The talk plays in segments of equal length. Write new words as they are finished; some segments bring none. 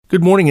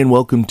Good morning and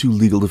welcome to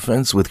Legal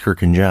Defense with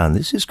Kirk and John.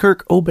 This is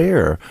Kirk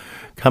Obear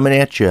coming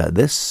at you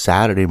this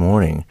Saturday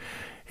morning.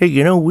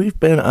 Hey, we've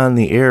been on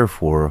the air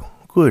for,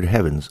 good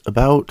heavens,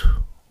 about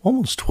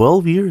almost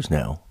 12 years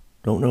now.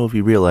 Don't know if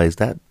you realize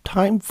that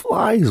time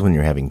flies when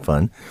you're having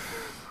fun.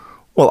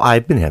 Well,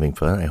 I've been having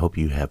fun. I hope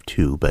you have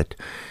too. But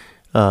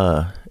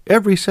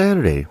every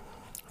Saturday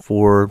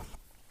for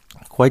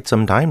quite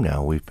some time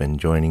now, we've been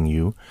joining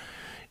you,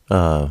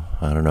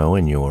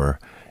 in your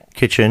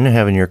kitchen,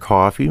 having your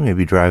coffee,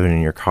 maybe driving in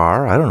your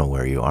car. I don't know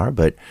where you are,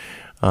 but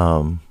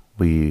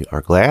we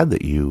are glad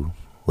that you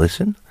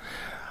listen.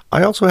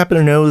 I also happen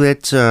to know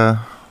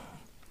that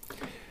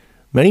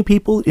many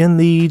people in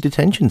the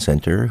detention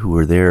center who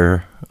are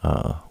there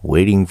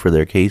waiting for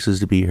their cases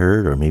to be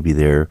heard, or maybe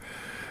they're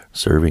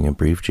serving a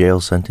brief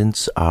jail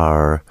sentence,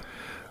 are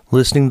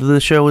listening to the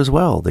show as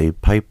well. They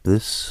pipe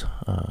this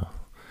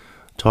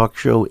talk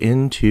show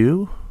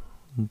into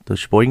the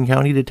Sheboygan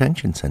County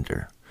Detention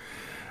Center.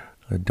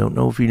 I don't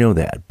know if you know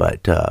that,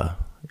 but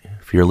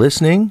if you're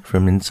listening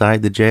from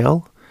inside the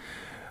jail,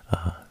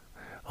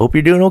 hope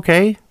you're doing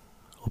okay.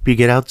 Hope you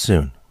get out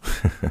soon.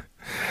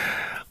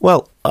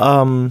 Well,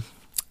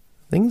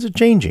 things are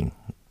changing.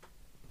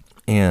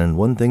 And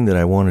one thing that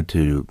I wanted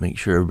to make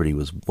sure everybody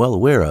was well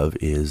aware of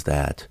is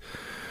that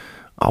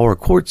our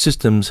court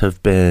systems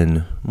have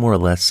been more or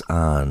less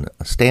on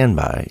a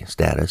standby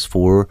status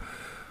for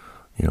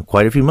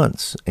quite a few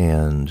months,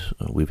 and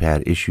we've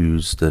had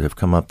issues that have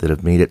come up that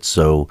have made it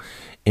so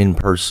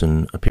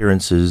in-person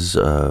appearances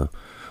are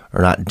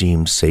not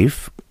deemed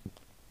safe.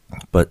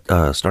 But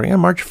starting on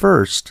March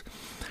 1st,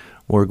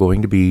 we're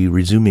going to be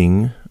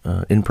resuming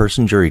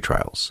in-person jury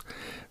trials.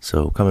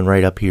 So coming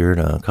right up here in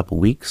a couple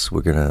weeks,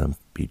 we're going to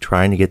be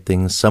trying to get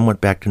things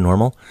somewhat back to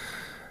normal.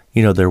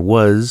 There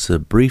was a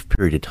brief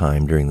period of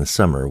time during the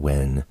summer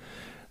when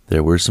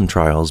there were some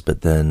trials,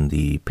 but then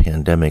the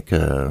pandemic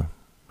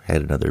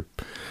had another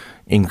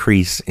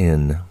increase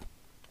in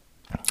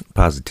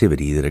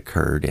positivity that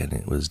occurred, and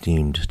it was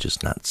deemed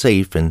just not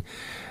safe. And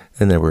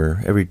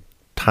every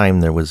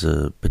time there was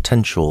a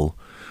potential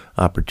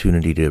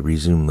opportunity to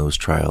resume those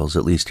trials,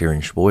 at least here in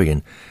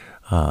Sheboygan,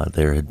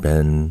 there had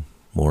been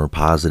more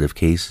positive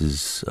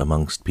cases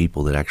amongst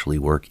people that actually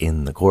work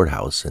in the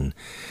courthouse. And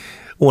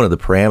one of the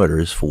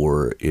parameters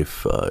for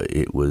if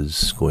it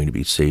was going to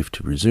be safe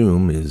to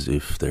resume is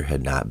if there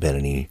had not been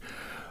any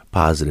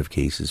positive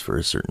cases for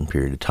a certain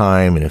period of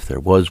time, and if there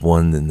was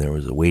one, then there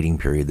was a waiting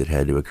period that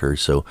had to occur.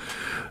 So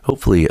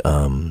hopefully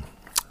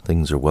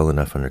things are well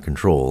enough under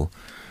control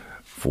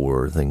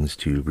for things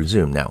to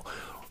resume. Now,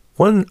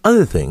 one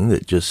other thing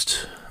that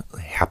just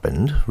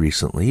happened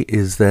recently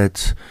is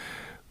that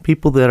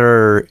people that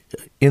are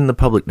in the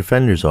public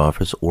defender's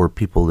office or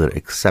people that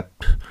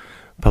accept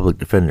public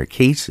defender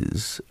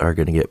cases are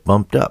going to get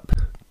bumped up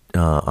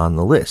on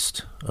the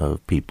list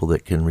of people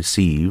that can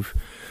receive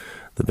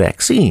the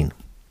vaccine.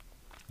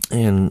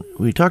 And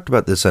we talked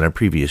about this on a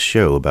previous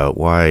show about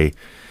why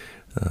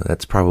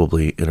that's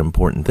probably an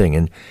important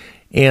thing.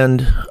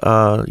 And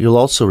you'll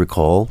also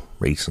recall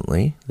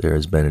recently there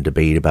has been a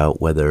debate about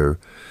whether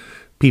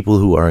people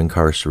who are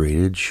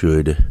incarcerated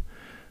should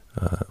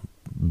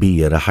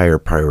be at a higher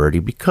priority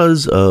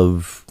because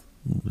of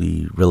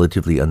the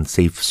relatively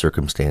unsafe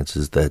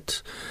circumstances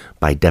that,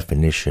 by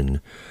definition,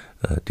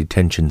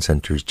 detention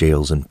centers,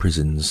 jails, and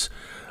prisons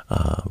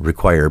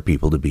require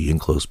people to be in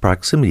close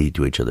proximity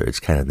to each other.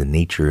 It's kind of the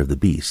nature of the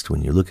beast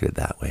when you look at it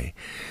that way.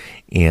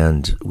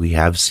 And we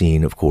have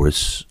seen, of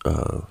course,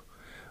 a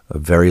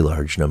very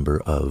large number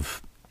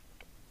of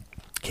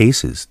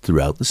cases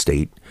throughout the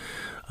state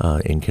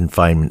in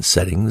confinement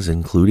settings,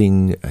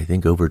 including, I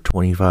think, over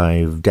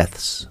 25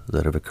 deaths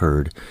that have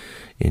occurred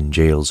in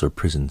jails or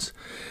prisons.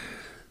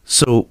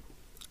 So,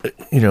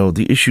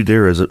 the issue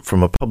there is that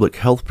from a public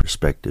health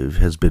perspective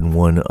has been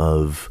one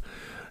of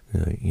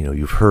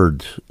you've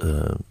heard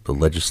the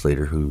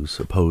legislator who's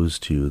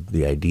opposed to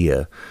the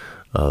idea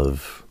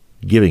of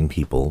giving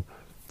people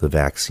the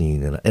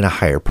vaccine in a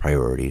higher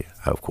priority,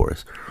 of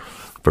course,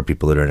 for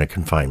people that are in a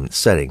confinement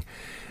setting,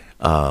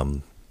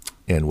 and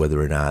whether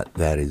or not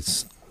that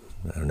is,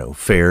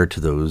 fair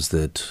to those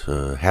that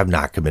have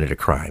not committed a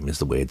crime is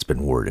the way it's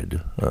been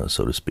worded,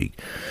 so to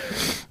speak.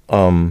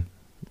 The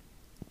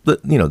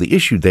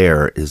issue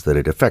there is that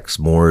it affects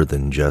more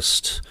than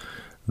just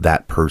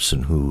that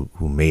person who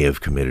may have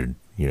committed,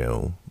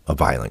 a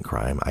violent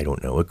crime. I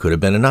don't know. It could have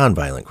been a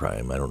nonviolent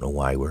crime. I don't know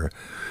why we're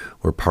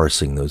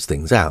parsing those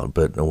things out.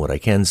 But what I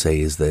can say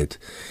is that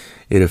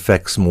it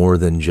affects more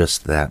than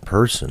just that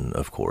person.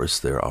 Of course,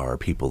 there are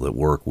people that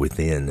work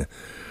within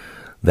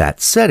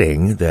that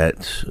setting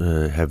that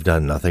have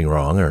done nothing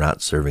wrong or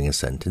not serving a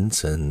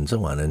sentence and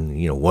so on.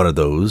 And, one of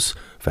those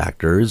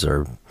factors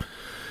are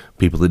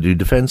people that do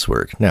defense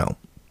work. Now,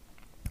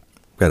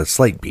 got a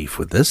slight beef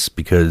with this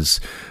because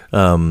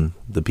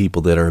the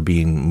people that are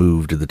being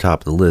moved to the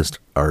top of the list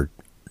are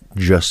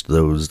just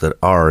those that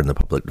are in the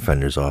public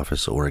defender's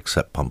office or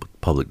accept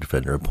public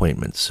defender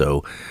appointments.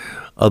 So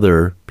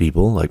other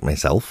people like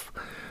myself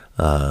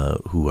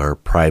who are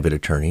private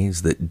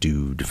attorneys that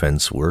do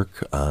defense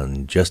work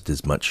on just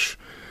as much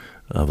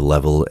of a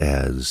level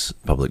as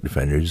public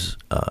defenders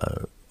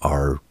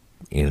are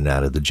in and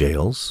out of the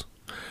jails.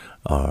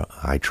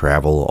 I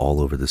travel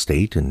all over the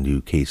state and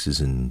do cases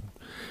in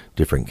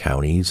different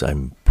counties.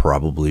 I'm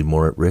probably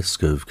more at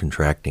risk of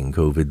contracting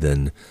COVID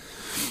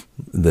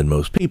than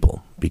most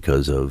people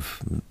because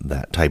of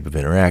that type of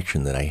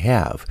interaction that I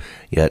have.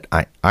 Yet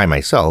I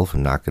myself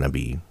am not going to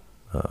be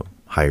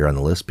higher on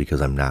the list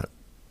because I'm not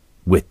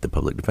with the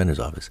public defender's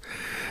office.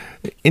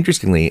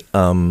 Interestingly,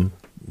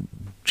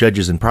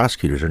 judges and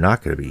prosecutors are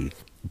not going to be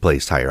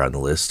placed higher on the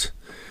list,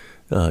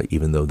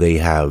 even though they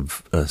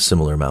have a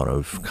similar amount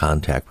of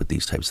contact with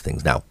these types of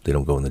things. Now, they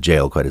don't go in the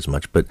jail quite as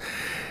much, but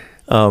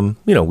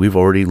we've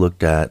already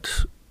looked at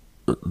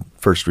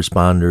first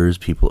responders,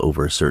 people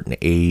over a certain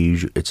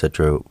age,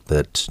 etc.,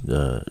 that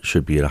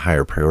should be at a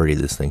higher priority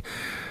of this thing.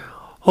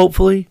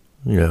 Hopefully,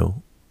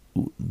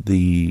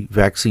 the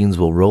vaccines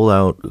will roll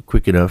out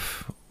quick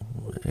enough,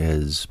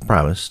 as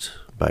promised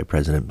by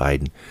President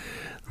Biden,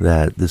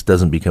 that this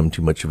doesn't become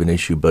too much of an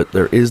issue, but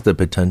there is the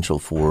potential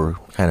for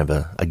kind of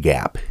a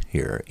gap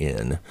here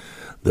in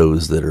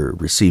those that are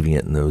receiving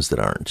it and those that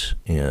aren't.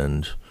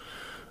 And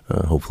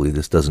hopefully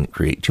this doesn't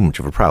create too much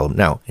of a problem.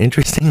 Now,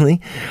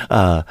 interestingly,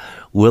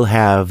 we'll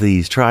have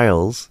these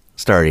trials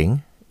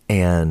starting,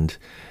 and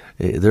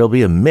there'll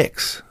be a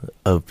mix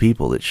of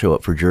people that show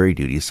up for jury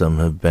duty. Some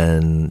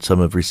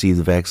have received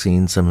the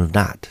vaccine, some have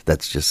not.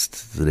 That's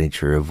just the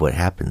nature of what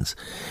happens.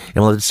 And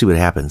we'll have to see what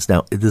happens.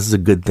 Now, this is a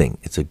good thing.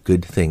 It's a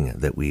good thing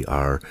that we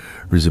are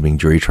resuming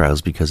jury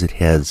trials because it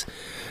has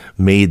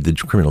made the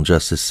criminal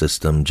justice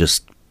system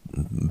just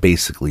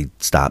basically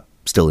stop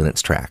still in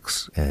its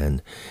tracks.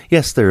 And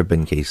yes, there have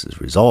been cases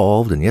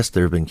resolved, and yes,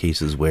 there have been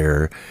cases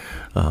where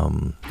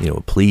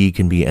a plea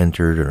can be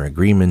entered or an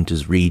agreement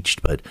is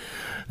reached, but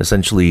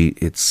essentially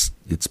it's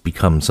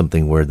become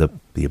something where the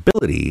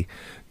ability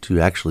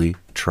to actually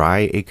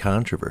try a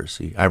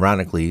controversy,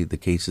 ironically, the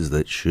cases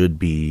that should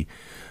be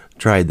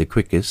tried the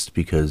quickest,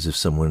 because if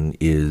someone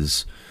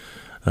is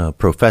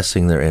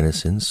professing their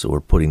innocence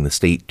or putting the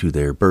state to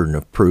their burden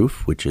of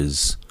proof, which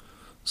is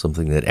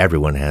something that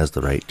everyone has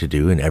the right to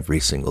do in every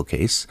single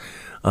case,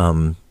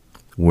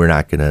 we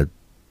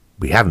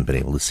haven't been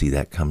able to see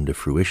that come to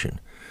fruition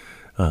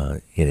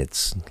in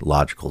its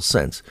logical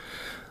sense.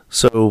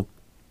 So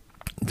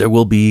there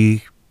will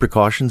be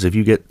precautions. If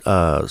you get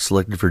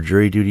selected for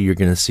jury duty, you're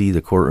going to see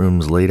the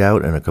courtrooms laid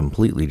out in a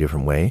completely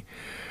different way.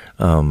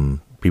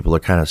 People are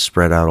kind of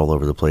spread out all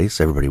over the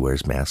place. Everybody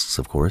wears masks,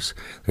 of course.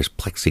 There's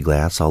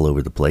plexiglass all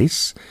over the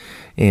place.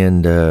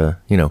 And,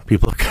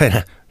 people are kind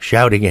of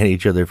shouting at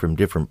each other from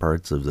different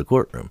parts of the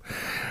courtroom.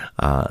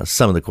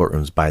 Some of the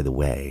courtrooms, by the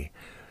way,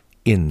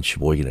 in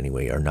Sheboygan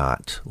anyway, are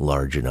not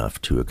large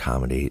enough to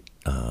accommodate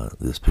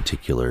this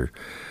particular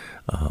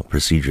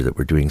procedure that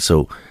we're doing.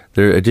 So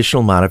there are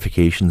additional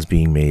modifications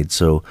being made.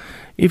 So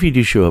if you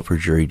do show up for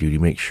jury duty,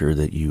 make sure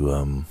that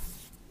you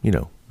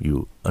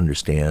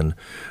understand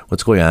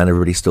what's going on.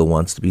 Everybody still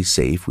wants to be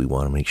safe. We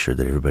want to make sure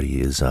that everybody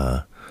is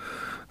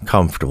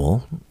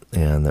comfortable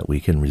and that we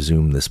can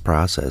resume this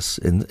process.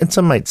 And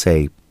some might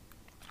say,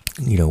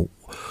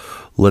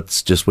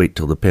 let's just wait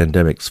till the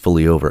pandemic's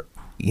fully over.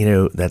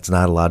 That's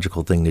not a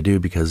logical thing to do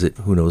because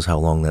who knows how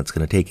long that's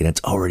going to take. And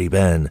it's already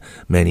been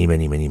many,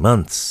 many, many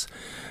months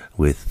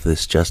with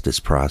this justice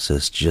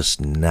process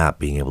just not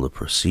being able to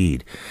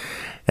proceed.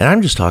 And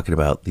I'm just talking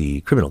about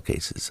the criminal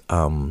cases.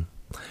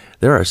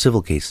 There are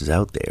civil cases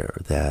out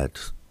there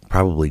that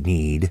probably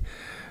need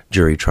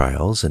jury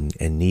trials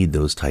and need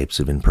those types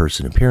of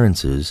in-person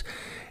appearances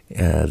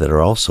that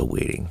are also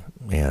waiting.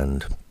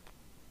 And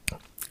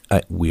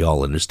we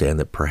all understand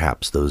that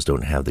perhaps those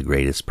don't have the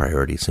greatest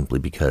priority simply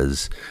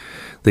because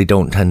they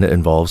don't tend to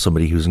involve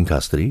somebody who's in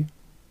custody.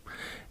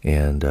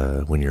 And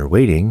when you're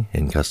waiting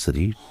in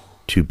custody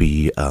to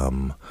be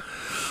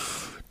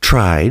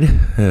tried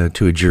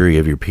to a jury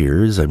of your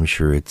peers, I'm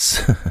sure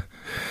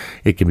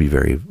it can be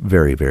very,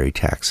 very, very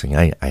taxing.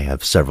 I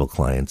have several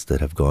clients that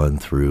have gone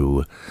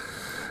through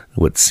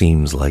what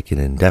seems like an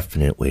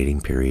indefinite waiting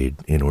period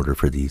in order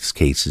for these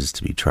cases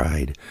to be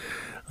tried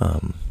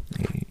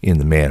in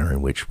the manner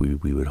in which we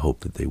would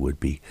hope that they would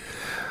be.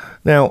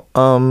 Now,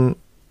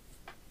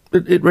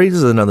 it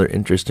raises another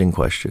interesting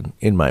question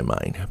in my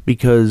mind,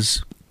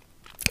 because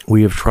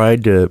we have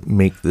tried to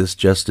make this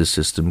justice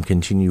system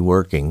continue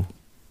working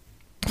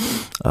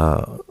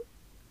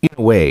in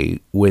a way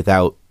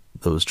without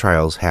those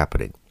trials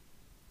happening.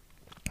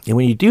 And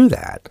when you do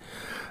that,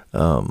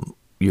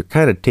 you're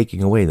kind of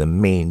taking away the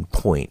main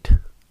point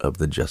of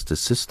the justice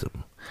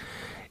system.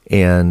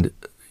 And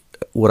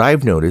what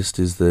I've noticed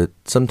is that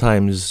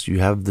sometimes you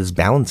have this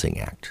balancing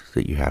act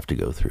that you have to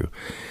go through.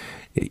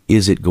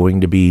 Is it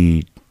going to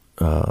be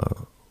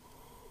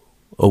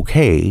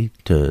okay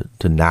to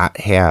not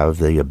have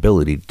the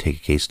ability to take a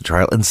case to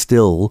trial and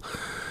still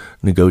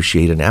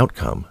negotiate an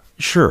outcome?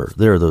 Sure,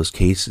 there are those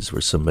cases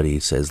where somebody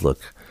says,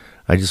 look,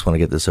 I just want to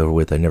get this over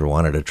with. I never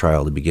wanted a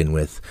trial to begin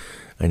with.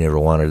 I never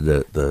wanted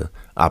the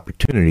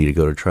opportunity to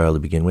go to trial to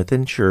begin with.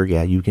 And sure,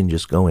 yeah, you can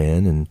just go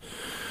in and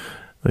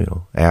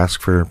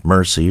ask for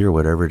mercy or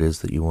whatever it is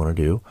that you want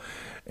to do.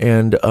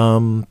 and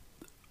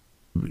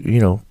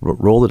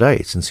roll the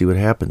dice and see what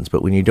happens.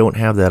 But when you don't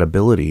have that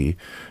ability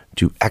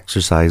to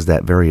exercise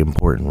that very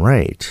important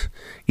right,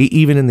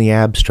 even in the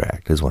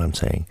abstract, is what I'm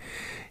saying,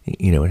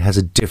 it has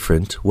a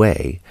different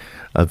way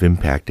of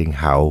impacting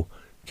how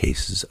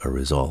cases are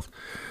resolved.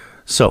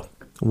 So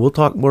we'll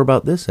talk more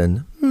about this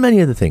and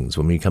many other things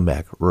when we come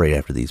back right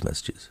after these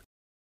messages.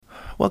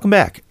 Welcome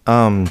back.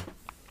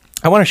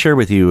 I want to share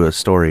with you a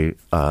story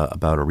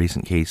about a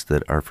recent case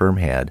that our firm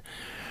had,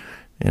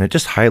 and it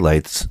just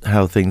highlights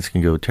how things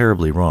can go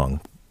terribly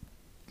wrong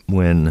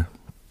when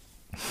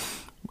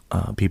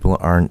people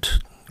aren't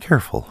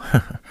careful.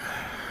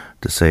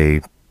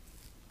 To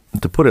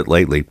put it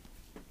lightly,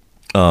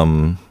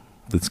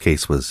 this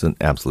case was an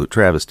absolute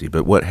travesty.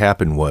 But what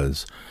happened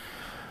was,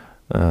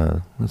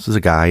 this is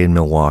a guy in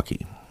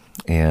Milwaukee,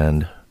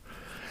 and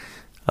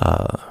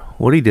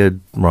what he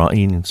did wrong,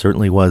 he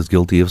certainly was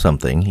guilty of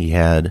something. He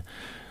had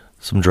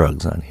some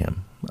drugs on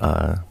him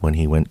when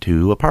he went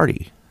to a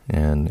party.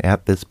 And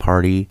at this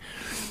party,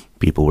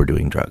 people were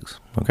doing drugs.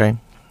 Okay?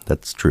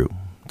 That's true.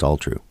 It's all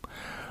true.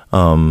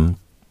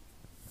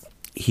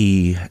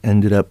 He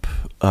ended up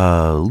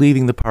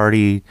leaving the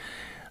party.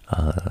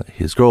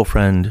 His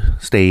girlfriend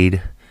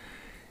stayed.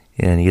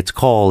 And he gets a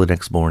call the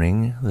next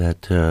morning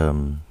that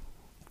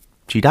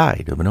she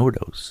died of an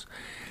overdose.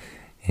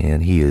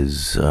 And he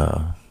is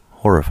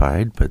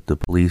horrified, but the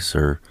police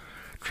are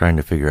trying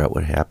to figure out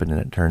what happened.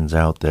 And it turns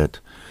out that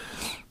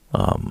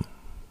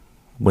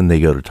when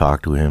they go to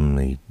talk to him,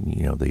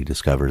 they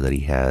discover that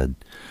he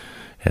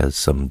has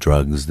some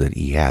drugs that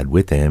he had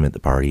with him at the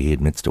party. He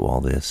admits to all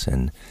this,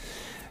 and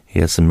he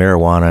has some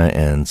marijuana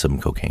and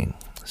some cocaine.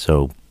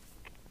 So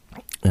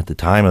at the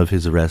time of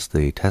his arrest,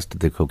 they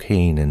tested the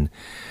cocaine, and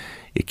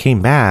it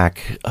came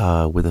back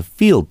with a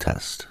field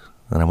test.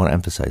 And I want to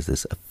emphasize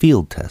this, a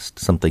field test,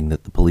 something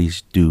that the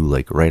police do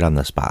like right on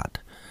the spot.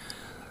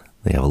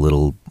 They have a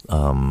little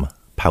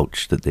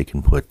pouch that they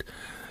can put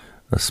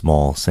a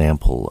small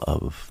sample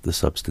of the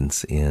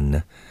substance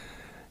in,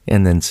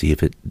 and then see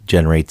if it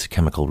generates a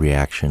chemical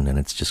reaction. And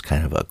it's just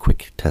kind of a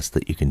quick test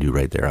that you can do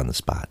right there on the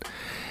spot.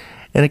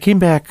 And it came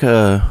back,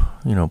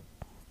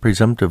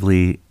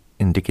 presumptively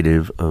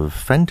indicative of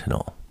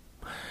fentanyl.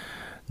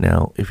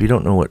 Now, if you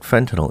don't know what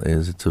fentanyl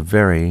is, it's a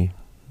very,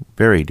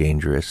 very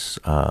dangerous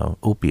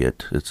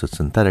opiate. It's a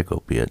synthetic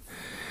opiate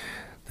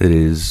that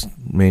is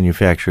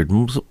manufactured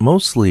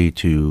mostly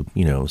to,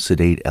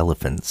 sedate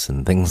elephants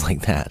and things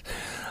like that.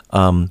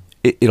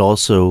 It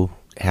also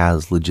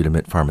has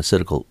legitimate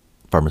pharmaceutical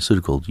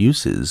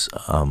uses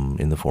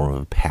in the form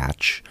of a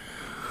patch,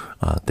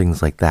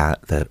 things like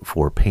that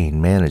for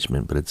pain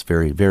management. But it's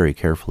very, very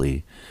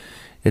carefully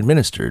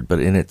administered. But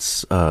in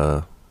its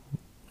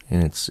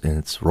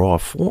raw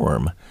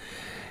form,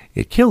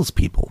 it kills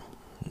people.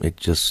 It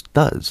just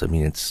does. I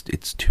mean,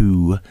 it's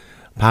too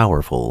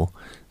powerful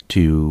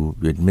to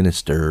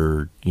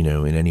administer, in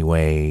any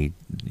way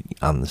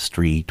on the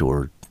street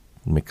or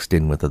mixed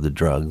in with other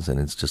drugs, and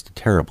it's just a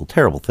terrible,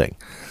 terrible thing.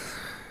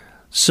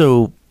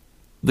 So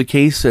the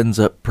case ends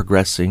up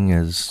progressing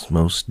as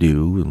most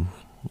do.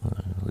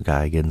 The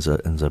guy ends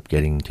up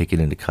getting taken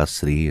into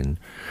custody, and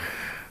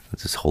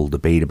there's this whole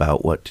debate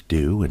about what to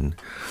do, and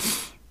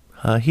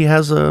he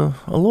has a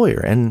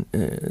lawyer. And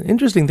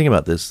interesting thing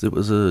about this, it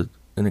was an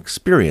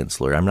experienced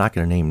lawyer. I'm not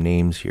going to name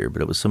names here,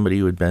 but it was somebody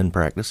who had been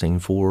practicing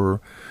for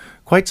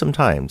quite some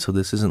time. So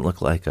this doesn't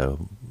look like a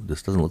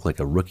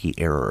rookie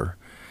error.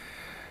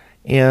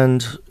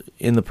 And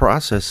in the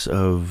process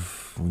of,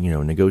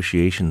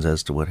 negotiations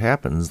as to what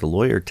happens, the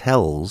lawyer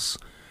tells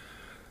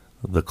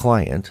the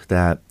client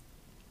that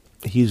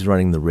he's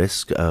running the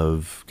risk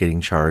of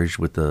getting charged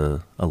with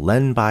a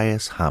Len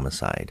Bias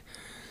homicide.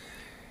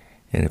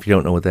 And if you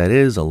don't know what that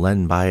is, a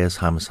Len Bias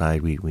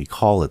homicide, we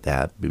call it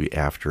that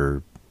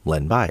after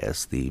Len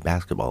Bias, the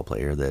basketball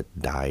player that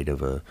died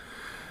of a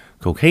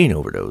cocaine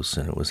overdose.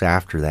 And it was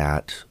after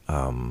that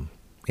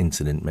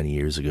incident many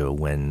years ago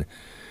when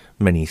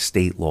many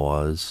state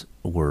laws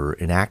were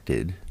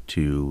enacted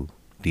to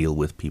deal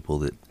with people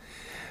that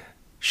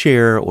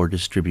share or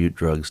distribute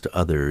drugs to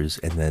others,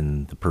 and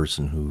then the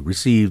person who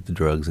received the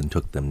drugs and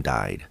took them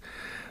died,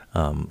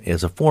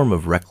 as a form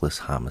of reckless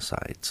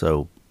homicide.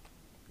 So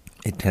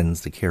it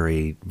tends to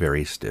carry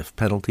very stiff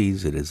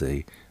penalties. It is,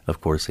 of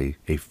course,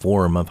 a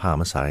form of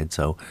homicide,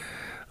 so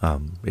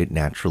it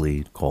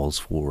naturally calls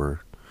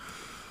for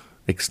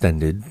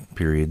extended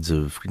periods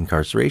of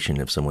incarceration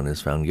if someone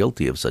is found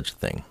guilty of such a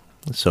thing.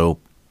 So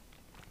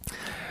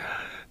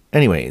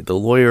anyway, the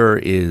lawyer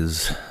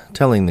is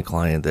telling the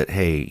client that,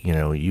 hey,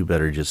 you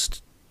better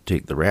just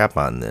take the rap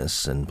on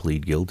this and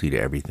plead guilty to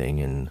everything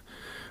and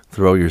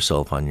throw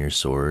yourself on your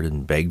sword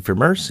and beg for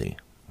mercy.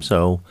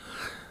 So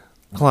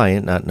the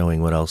client, not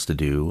knowing what else to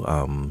do,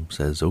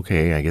 says,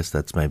 okay, I guess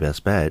that's my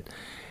best bet.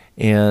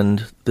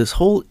 And this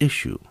whole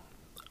issue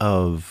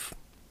of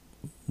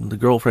the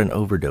girlfriend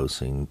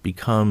overdosing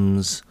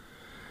becomes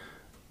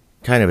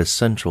kind of a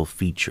central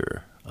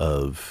feature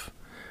of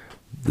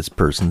this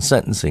person's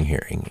sentencing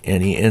hearing,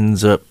 and he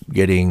ends up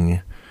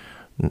getting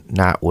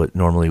not what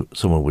normally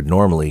someone would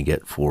normally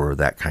get for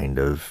that kind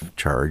of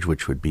charge,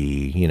 which would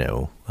be,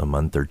 a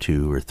month or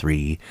 2 or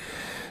 3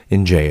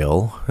 in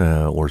jail,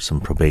 or some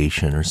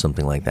probation or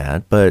something like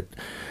that. But,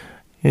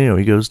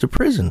 he goes to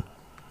prison.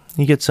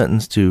 He gets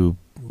sentenced to,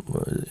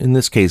 in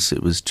this case,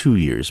 it was 2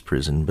 years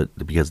prison, but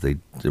because there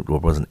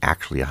wasn't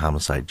actually a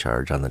homicide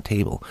charge on the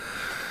table.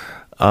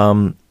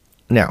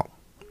 Now,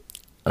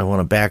 I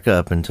want to back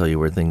up and tell you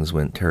where things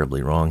went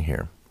terribly wrong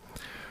here.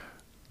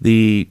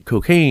 The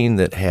cocaine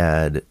that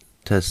had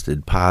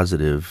tested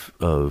positive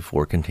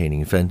for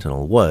containing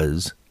fentanyl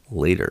was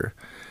later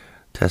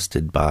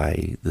tested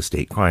by the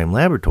state crime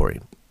laboratory.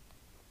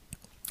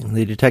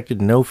 They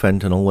detected no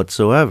fentanyl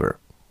whatsoever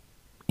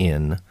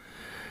in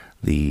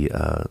the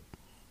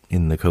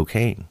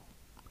cocaine.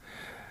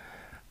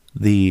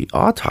 The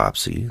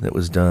autopsy that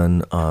was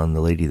done on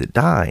the lady that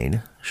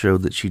died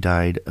showed that she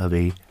died of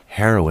a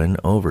heroin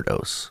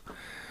overdose.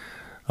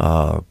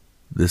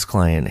 This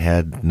client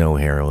had no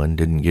heroin,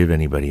 didn't give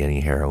anybody any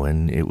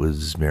heroin. It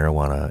was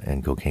marijuana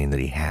and cocaine that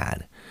he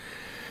had.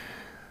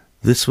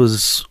 This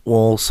was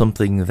all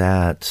something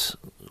that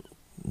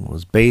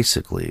was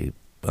basically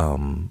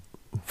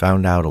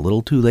found out a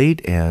little too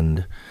late,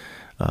 and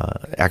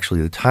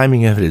actually the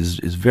timing of it is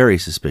very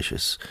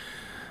suspicious.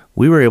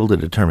 We were able to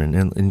determine,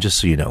 and just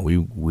so you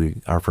know,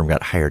 our firm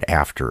got hired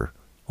after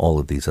all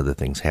of these other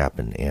things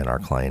happened, and our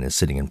client is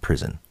sitting in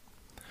prison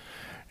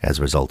as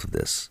a result of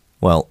this.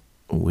 Well,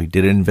 we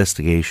did an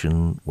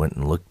investigation, went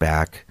and looked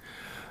back,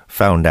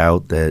 found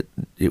out that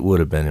it would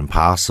have been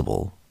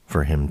impossible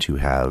for him to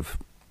have,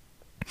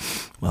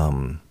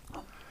 been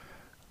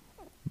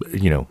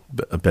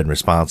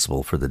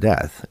responsible for the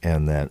death,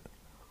 and that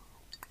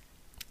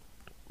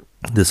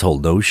this whole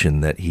notion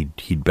that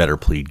he'd better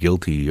plead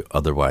guilty,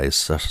 otherwise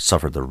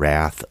suffer the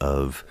wrath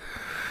of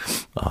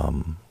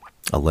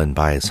a Len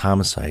Bias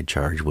homicide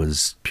charge,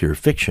 was pure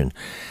fiction.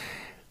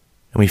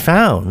 And we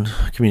found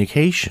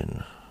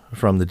communication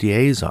from the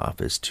DA's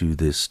office to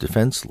this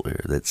defense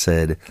lawyer that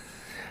said,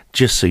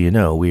 just so you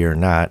know, we are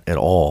not at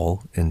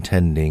all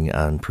intending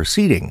on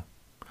proceeding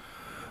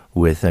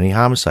with any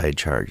homicide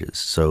charges,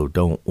 so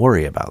don't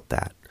worry about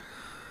that.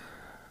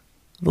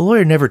 The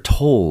lawyer never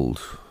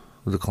told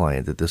the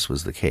client that this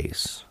was the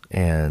case,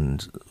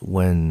 and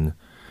when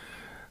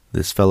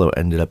this fellow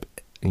ended up,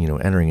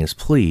 entering his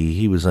plea,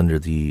 he was under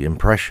the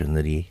impression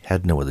that he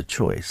had no other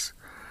choice.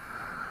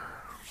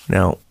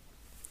 Now,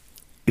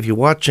 if you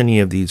watch any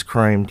of these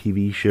crime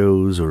TV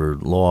shows or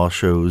law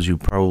shows, you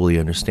probably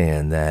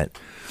understand that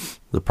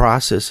the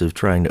process of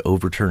trying to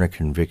overturn a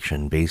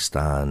conviction based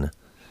on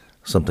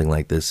something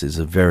like this is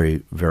a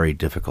very, very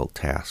difficult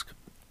task.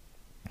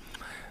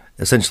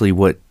 Essentially,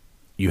 what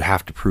you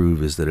have to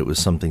prove is that it was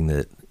something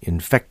that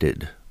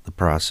infected the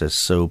process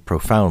so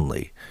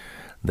profoundly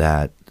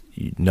that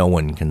no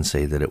one can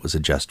say that it was a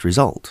just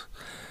result.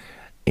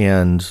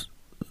 And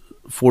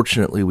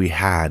fortunately, we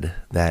had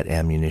that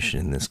ammunition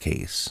in this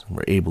case.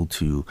 We're able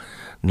to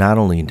not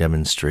only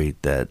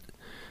demonstrate that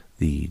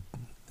the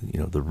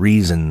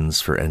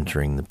reasons for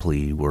entering the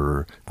plea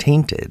were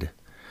tainted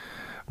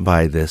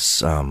by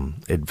this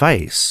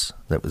advice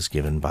that was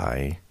given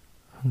by,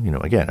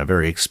 again, a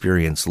very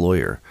experienced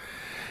lawyer.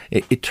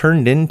 It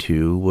turned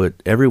into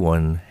what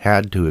everyone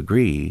had to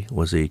agree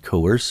was a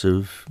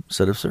coercive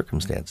set of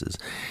circumstances.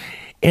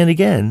 And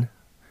again,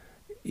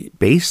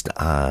 based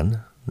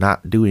on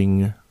not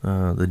doing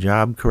the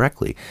job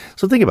correctly.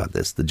 So think about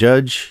this. The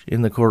judge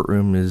in the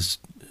courtroom is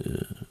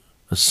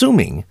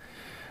assuming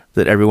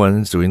that everyone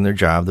is doing their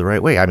job the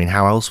right way. I mean,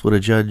 how else would a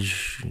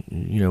judge,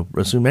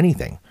 assume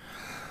anything?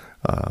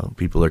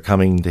 People are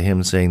coming to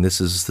him saying,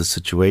 this is the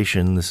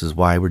situation, this is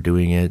why we're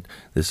doing it,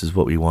 this is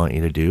what we want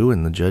you to do,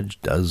 and the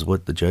judge does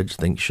what the judge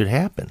thinks should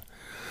happen.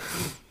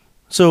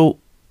 So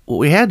what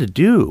we had to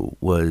do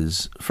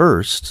was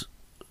first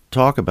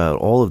talk about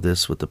all of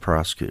this with the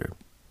prosecutor.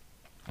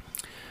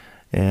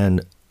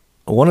 And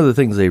one of the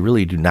things they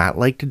really do not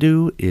like to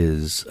do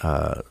is,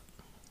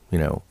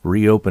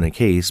 reopen a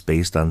case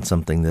based on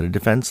something that a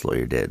defense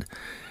lawyer did.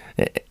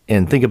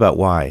 And think about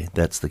why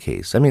that's the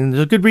case. I mean,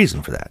 there's a good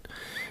reason for that.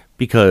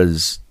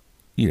 Because,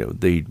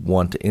 they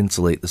want to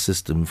insulate the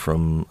system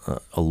from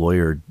a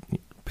lawyer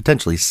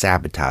potentially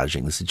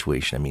sabotaging the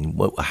situation. I mean,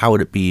 how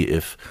would it be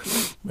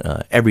if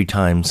every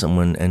time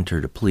someone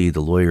entered a plea,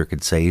 the lawyer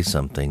could say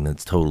something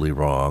that's totally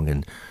wrong,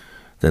 and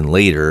then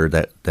later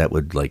that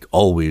would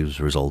always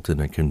result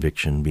in a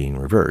conviction being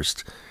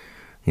reversed,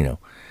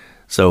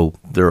 So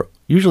they're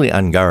usually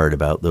on guard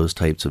about those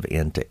types of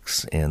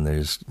antics, and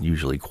there's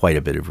usually quite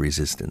a bit of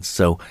resistance.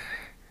 So,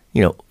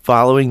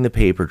 following the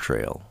paper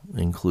trail,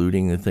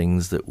 including the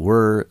things that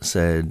were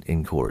said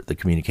in court, the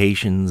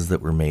communications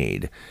that were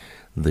made,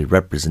 the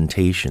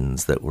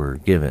representations that were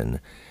given,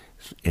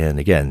 and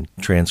again,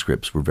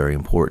 transcripts were very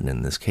important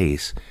in this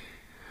case,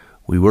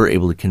 we were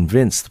able to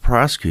convince the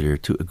prosecutor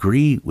to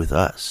agree with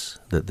us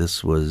that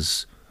this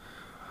was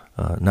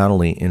not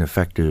only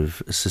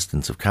ineffective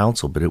assistance of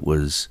counsel, but it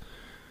was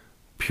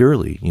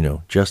purely,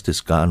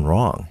 justice gone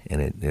wrong,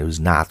 and it was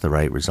not the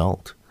right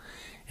result.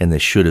 and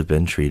this should have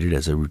been treated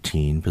as a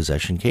routine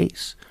possession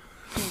case.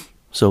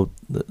 So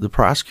the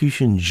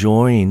prosecution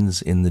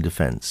joins in the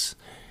defense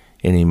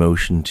in a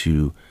motion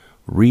to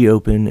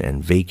reopen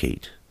and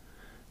vacate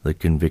the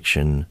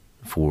conviction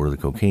for the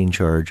cocaine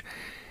charge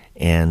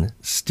and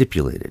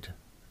stipulated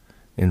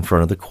in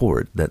front of the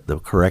court that the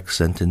correct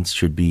sentence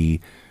should be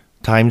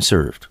time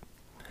served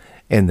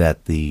and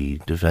that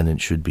the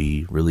defendant should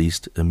be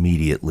released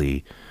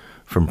immediately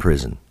from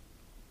prison.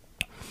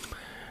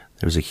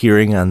 There was a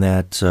hearing on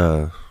that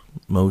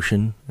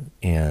motion,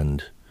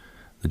 and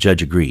the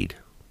judge agreed,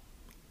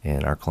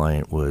 and our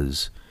client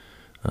was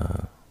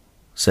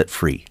set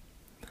free.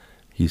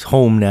 He's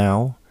home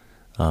now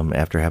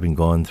after having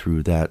gone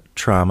through that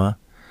trauma,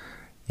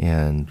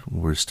 and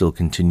we're still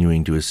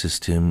continuing to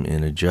assist him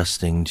in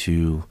adjusting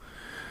to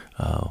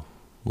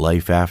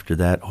life after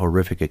that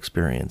horrific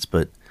experience.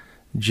 But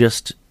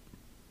just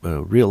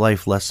a real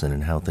life lesson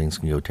in how things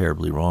can go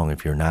terribly wrong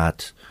if you're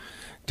not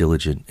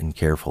diligent and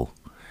careful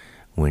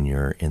when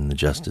you're in the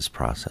justice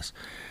process.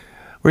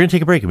 We're going to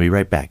take a break and be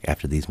right back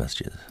after these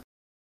messages.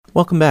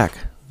 Welcome back.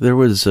 There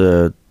was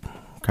a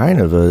kind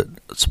of a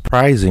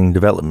surprising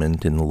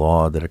development in the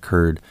law that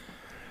occurred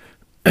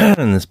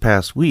in this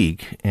past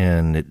week,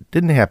 and it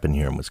didn't happen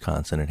here in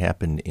Wisconsin. It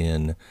happened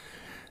in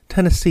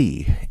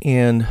Tennessee,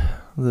 and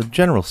the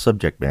general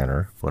subject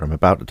matter, what I'm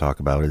about to talk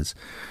about, is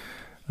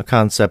a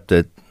concept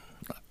that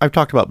I've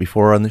talked about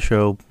before on the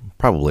show,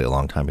 probably a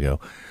long time ago,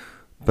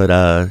 but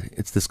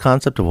it's this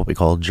concept of what we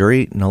call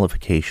jury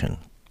nullification.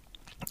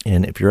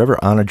 And if you're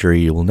ever on a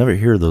jury, you will never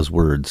hear those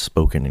words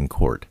spoken in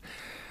court.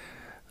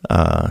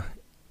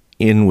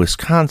 In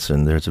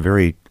Wisconsin, there's a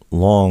very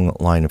long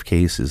line of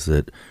cases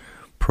that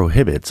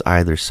prohibits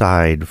either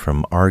side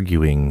from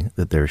arguing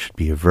that there should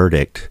be a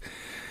verdict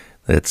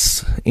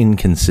that's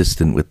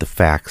inconsistent with the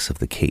facts of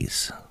the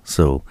case.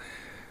 So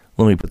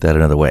let me put that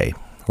another way.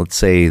 Let's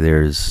say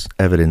there's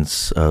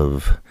evidence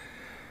of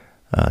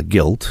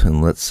guilt,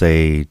 and let's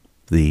say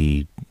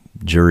the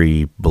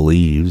jury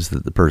believes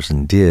that the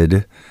person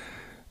did,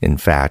 in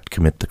fact,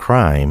 commit the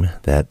crime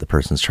that the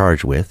person's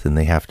charged with, and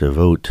they have to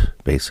vote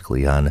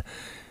basically on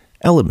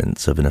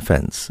elements of an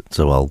offense.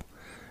 So I'll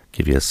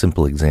give you a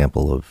simple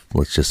example of,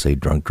 let's just say,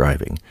 drunk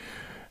driving.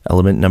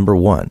 Element number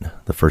 1,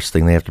 the first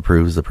thing they have to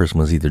prove is the person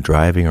was either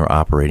driving or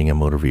operating a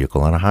motor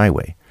vehicle on a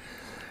highway.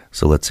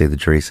 So let's say the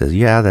jury says,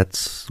 yeah,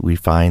 we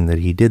find that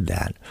he did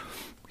that.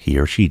 He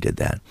or she did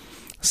that.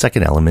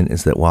 Second element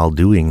is that while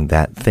doing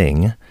that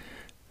thing,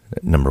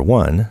 number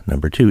 1,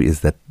 number 2 is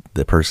that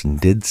the person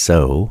did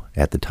so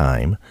at the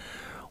time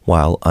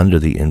while under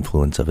the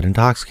influence of an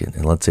intoxicant.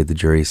 And let's say the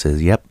jury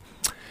says, yep,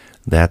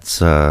 that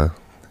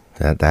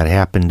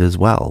happened as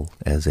well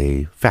as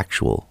a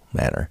factual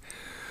matter.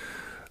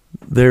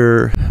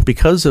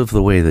 Because of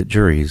the way that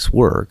juries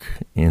work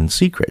in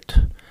secret,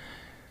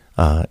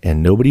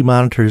 and nobody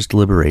monitors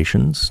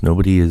deliberations,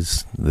 nobody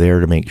is there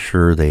to make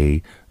sure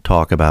they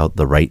talk about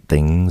the right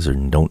things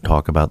and don't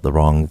talk about the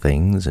wrong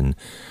things and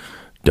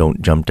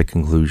don't jump to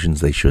conclusions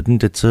they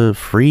shouldn't. It's a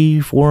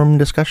free-form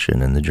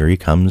discussion, and the jury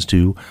comes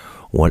to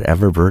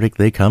whatever verdict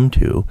they come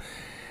to,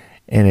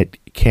 and it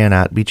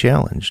cannot be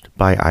challenged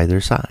by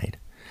either side.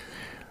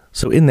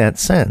 So in that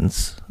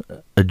sense,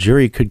 a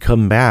jury could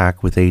come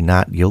back with a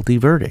not guilty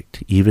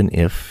verdict, even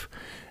if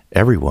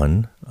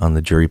everyone on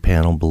the jury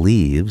panel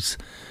believes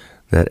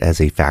that as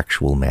a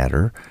factual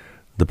matter,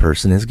 the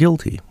person is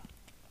guilty.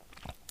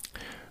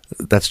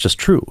 That's just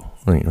true.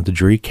 The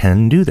jury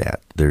can do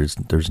that.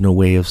 There's no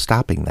way of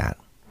stopping that.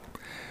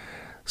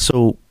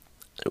 So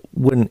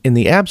when in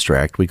the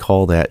abstract, we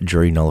call that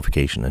jury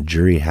nullification. A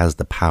jury has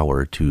the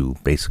power to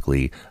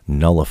basically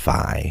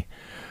nullify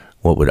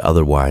what would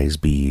otherwise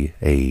be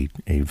a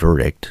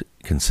verdict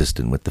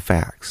consistent with the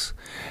facts.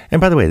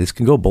 And by the way, this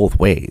can go both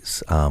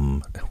ways.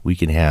 We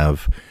can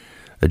have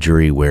a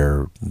jury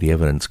where the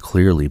evidence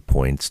clearly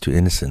points to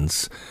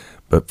innocence,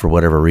 but for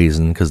whatever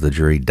reason, because the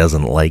jury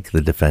doesn't like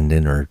the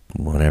defendant or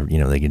whatever,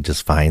 they can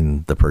just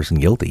find the person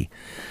guilty,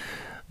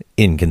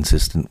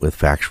 inconsistent with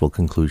factual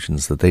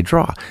conclusions that they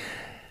draw.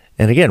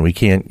 And again, we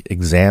can't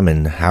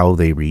examine how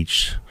they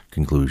reach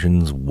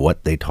conclusions,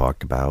 what they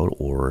talked about,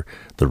 or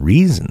the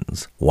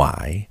reasons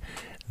why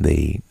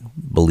they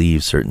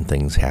believe certain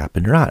things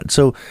happened or not.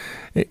 So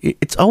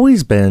it's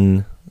always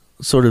been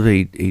sort of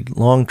a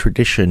long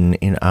tradition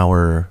in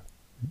our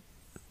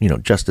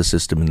justice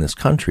system in this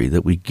country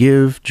that we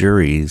give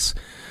juries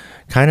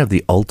kind of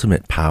the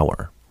ultimate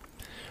power,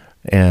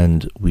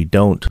 and we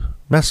don't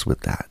mess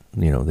with that.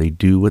 They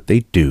do what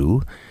they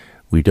do.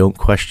 We don't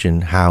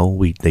question how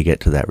they get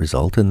to that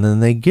result, and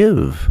then they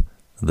give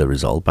the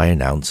result by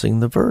announcing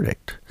the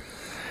verdict.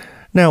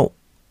 Now,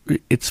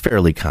 it's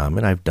fairly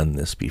common, I've done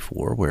this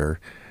before, where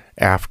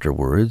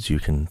afterwards you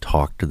can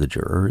talk to the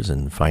jurors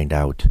and find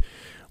out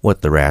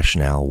what the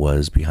rationale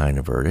was behind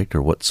a verdict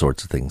or what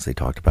sorts of things they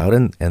talked about,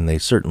 and they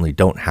certainly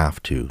don't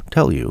have to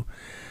tell you.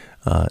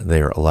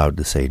 They are allowed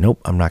to say, nope,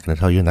 I'm not going to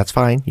tell you, and that's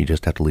fine. You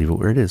just have to leave it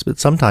where it is. But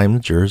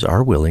sometimes jurors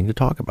are willing to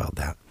talk about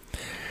that.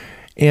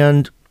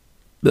 And,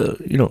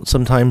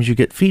 sometimes you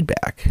get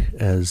feedback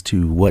as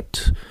to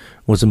what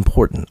was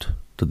important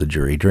to the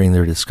jury during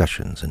their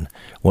discussions, and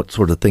what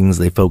sort of things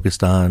they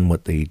focused on,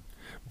 what they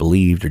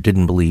believed or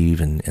didn't believe,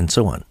 and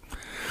so on.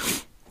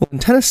 Well, in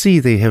Tennessee,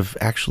 they have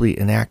actually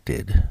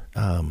enacted,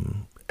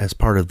 as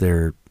part of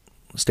their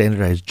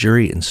standardized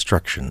jury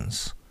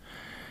instructions,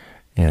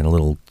 and a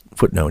little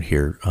footnote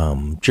here,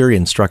 jury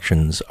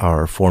instructions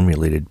are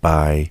formulated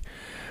by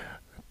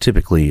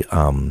typically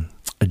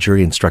a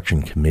jury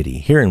instruction committee.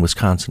 Here in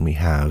Wisconsin,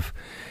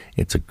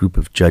 it's a group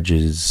of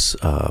judges,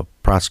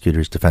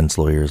 prosecutors, defense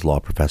lawyers, law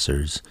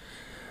professors,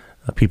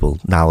 people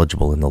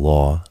knowledgeable in the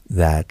law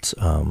that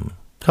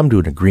come to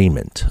an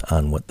agreement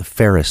on what the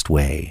fairest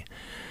way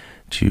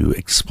to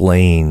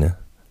explain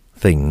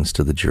things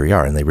to the jury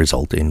are, and they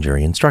result in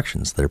jury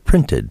instructions. They're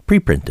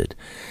pre-printed.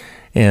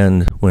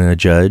 And when a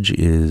judge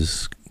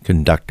is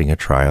conducting a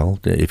trial,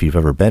 if you've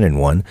ever been in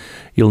one,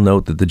 you'll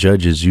note that the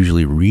judge is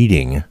usually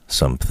reading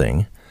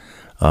something,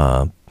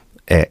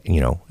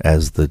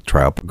 as the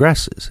trial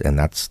progresses, and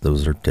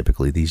those are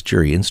typically these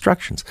jury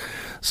instructions.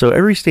 So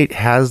every state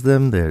has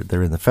them.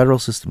 They're in the federal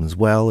system as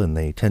well, and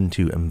they tend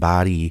to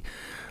embody,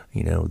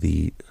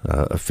 the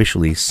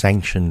officially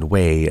sanctioned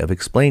way of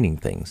explaining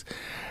things.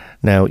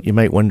 Now, you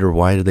might wonder,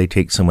 why do they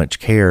take so much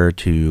care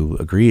to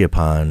agree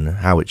upon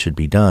how it should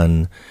be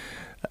done,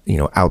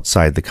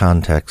 outside the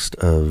context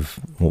of,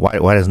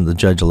 why isn't the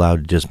judge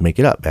allowed to just make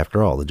it up?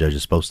 After all, the judge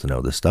is supposed to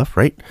know this stuff,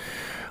 right?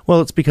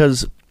 Well, it's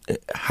because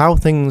how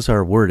things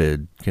are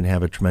worded can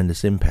have a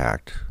tremendous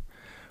impact,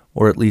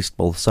 or at least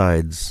both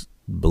sides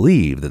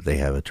believe that they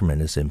have a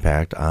tremendous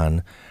impact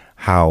on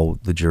how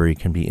the jury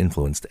can be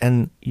influenced.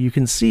 And you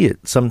can see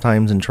it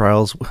sometimes in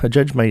trials. A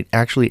judge might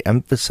actually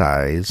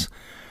emphasize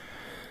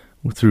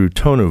through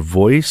tone of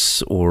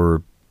voice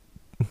or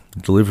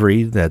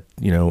delivery that,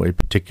 a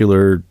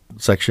particular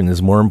section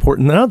is more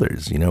important than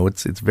others.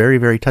 It's very,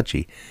 very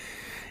touchy.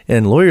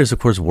 And lawyers, of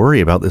course,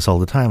 worry about this all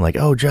the time. Like,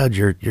 oh, judge,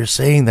 you're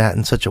saying that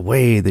in such a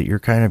way that you're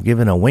kind of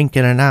giving a wink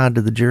and a nod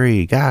to the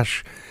jury.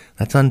 Gosh,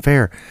 that's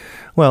unfair.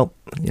 Well,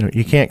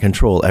 you can't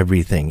control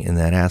everything in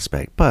that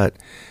aspect, but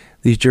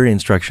these jury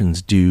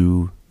instructions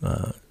do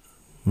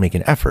make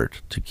an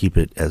effort to keep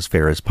it as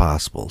fair as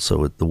possible.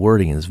 So the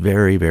wording is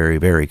very, very,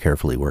 very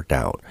carefully worked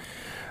out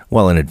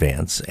well in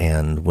advance.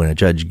 And when a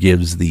judge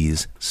gives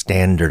these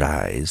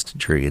standardized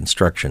jury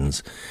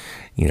instructions,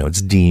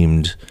 it's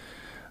deemed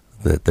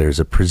that there's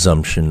a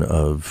presumption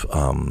of,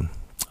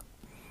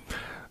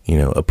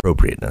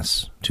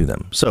 appropriateness to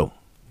them. So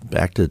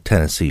back to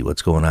Tennessee,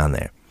 what's going on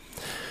there?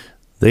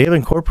 They have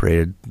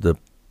incorporated the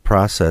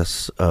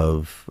process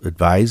of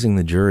advising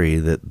the jury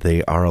that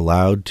they are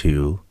allowed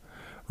to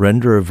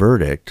render a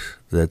verdict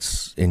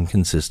that's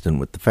inconsistent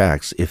with the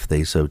facts if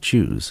they so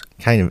choose,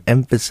 kind of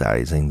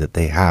emphasizing that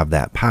they have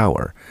that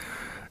power.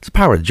 It's a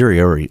power the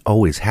jury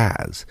always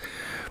has.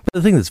 But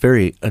the thing that's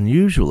very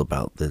unusual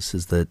about this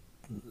is that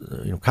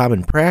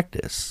common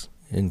practice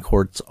in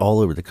courts all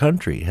over the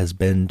country has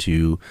been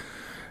to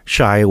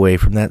shy away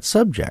from that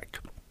subject.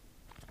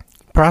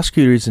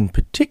 Prosecutors in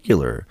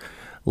particular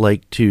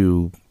like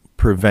to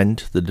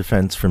prevent the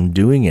defense from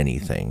doing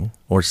anything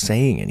or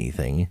saying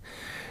anything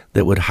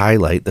that would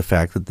highlight the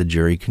fact that the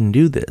jury can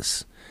do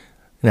this.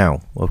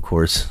 Now, of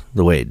course,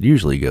 the way it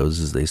usually goes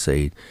is they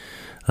say,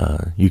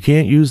 you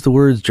can't use the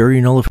words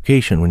jury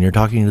nullification when you're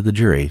talking to the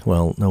jury.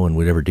 Well, no one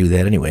would ever do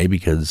that anyway,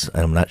 because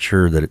I'm not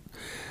sure that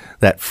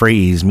that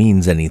phrase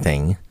means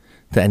anything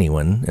to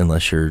anyone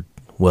unless you're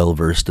well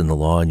versed in the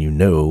law and you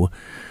know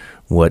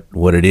what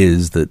it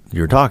is that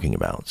you're talking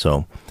about.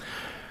 So,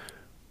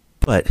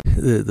 but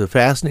the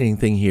fascinating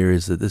thing here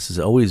is that this has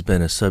always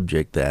been a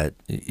subject that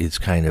is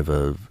kind of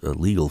a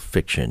legal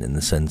fiction, in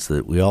the sense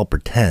that we all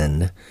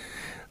pretend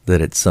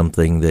that it's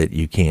something that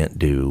you can't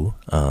do,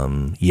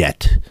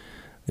 yet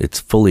it's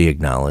fully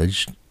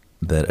acknowledged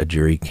that a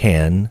jury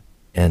can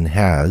and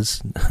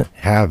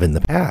have in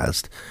the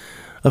past,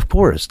 of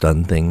course,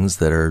 done things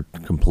that are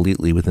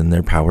completely within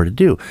their power to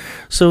do.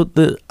 So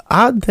the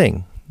odd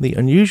thing, the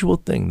unusual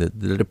thing,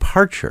 the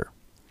departure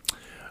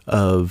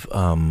of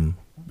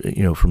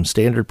from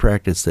standard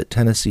practice that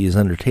Tennessee is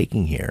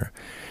undertaking here,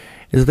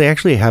 is they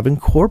actually have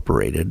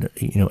incorporated,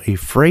 a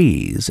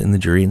phrase in the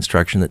jury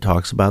instruction that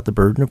talks about the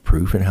burden of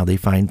proof and how they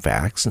find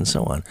facts and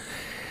so on.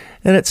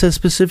 And it says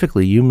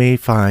specifically, you may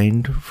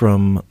find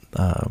from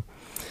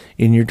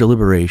in your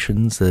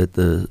deliberations that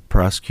the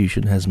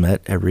prosecution has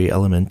met every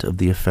element of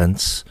the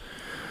offense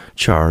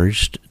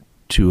charged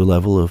to a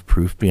level of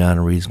proof beyond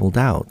a reasonable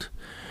doubt.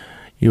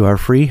 You are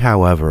free,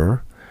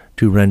 however,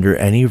 to render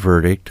any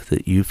verdict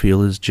that you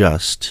feel is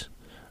just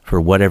for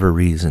whatever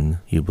reason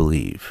you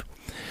believe.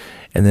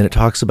 And then it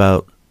talks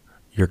about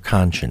your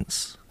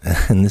conscience.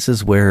 And this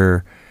is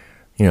where,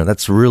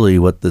 that's really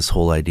what this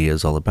whole idea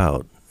is all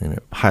about. And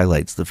it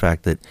highlights the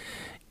fact that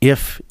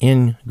if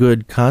in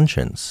good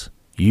conscience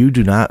you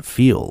do not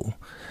feel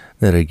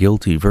that a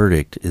guilty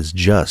verdict is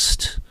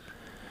just,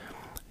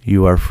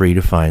 you are free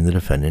to find the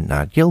defendant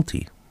not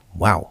guilty.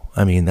 Wow.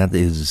 I mean, that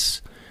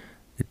is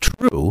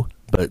true,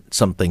 but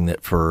something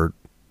that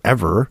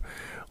forever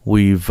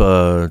we've,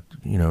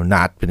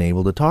 not been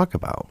able to talk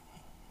about.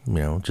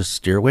 just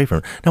steer away from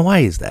it. Now, why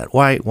is that?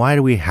 Why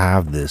do we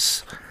have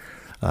this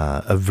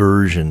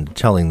aversion to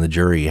telling the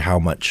jury how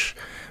much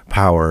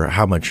power,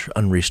 how much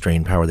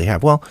unrestrained power they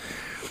have? Well,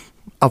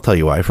 I'll tell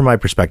you why. From my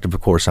perspective, of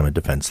course, I'm a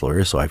defense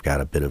lawyer, so I've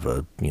got a bit of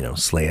a,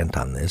 slant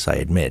on this, I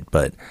admit.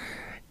 But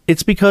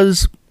it's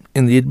because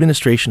in the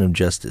administration of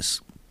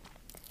justice,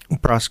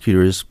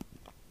 prosecutors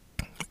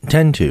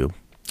tend to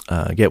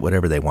get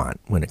whatever they want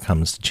when it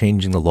comes to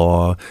changing the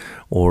law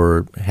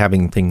or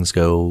having things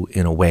go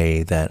in a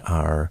way that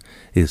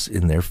is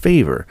in their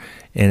favor.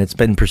 And it's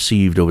been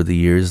perceived over the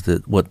years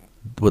that what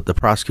the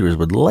prosecutors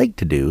would like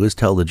to do is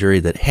tell the jury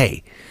that,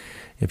 hey,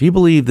 if you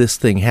believe this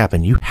thing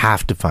happened, you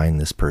have to find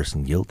this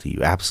person guilty.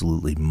 You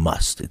absolutely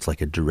must. It's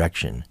like a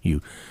direction.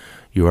 You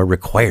are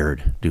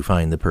required to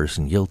find the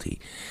person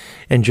guilty.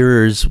 And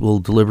jurors will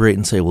deliberate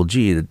and say, well,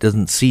 gee, it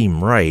doesn't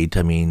seem right.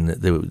 I mean,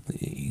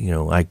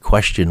 I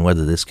question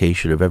whether this case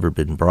should have ever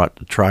been brought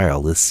to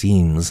trial. This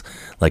seems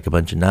like a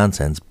bunch of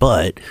nonsense,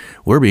 but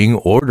we're being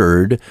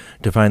ordered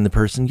to find the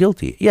person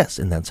guilty. Yes,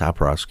 and that's how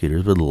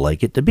prosecutors would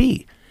like it to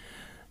be.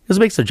 Because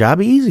it makes their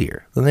job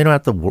easier. Then they don't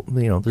have to,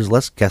 there's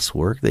less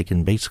guesswork. They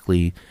can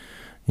basically,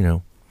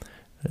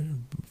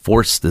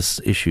 force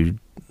this issue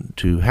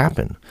to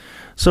happen.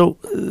 So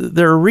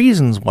there are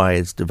reasons why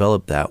it's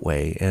developed that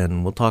way,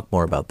 and we'll talk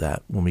more about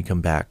that when we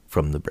come back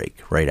from the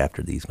break, right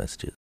after these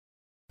messages.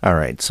 All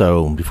right,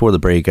 so before the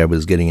break, I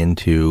was getting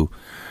into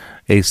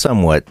a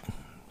somewhat,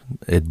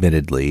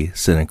 admittedly,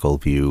 cynical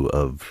view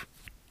of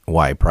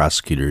why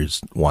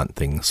prosecutors want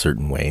things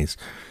certain ways.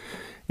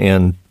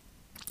 And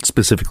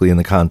specifically in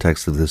the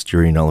context of this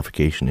jury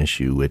nullification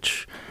issue,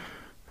 which,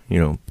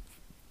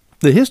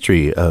 the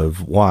history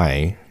of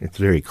why it's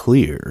very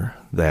clear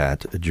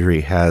that a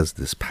jury has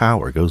this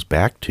power goes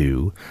back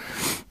to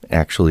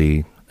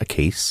actually a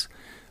case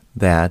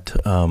that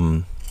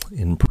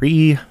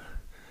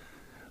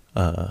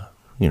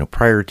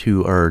prior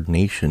to our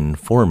nation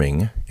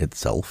forming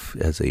itself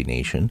as a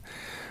nation,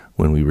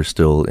 when we were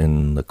still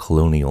in the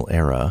colonial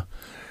era,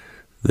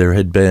 there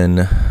had been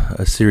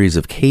a series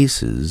of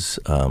cases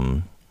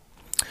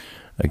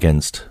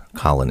against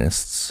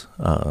colonists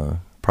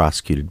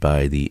prosecuted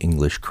by the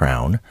English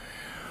Crown,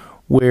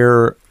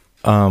 where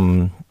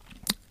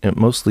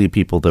mostly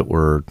people that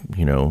were,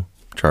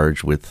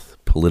 charged with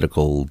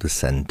political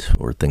dissent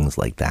or things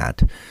like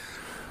that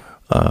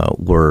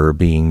were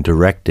being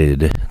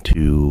directed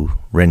to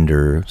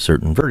render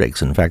certain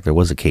verdicts. In fact, there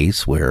was a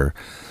case where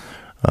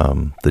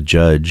the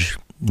judge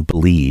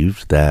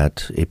believed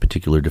that a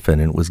particular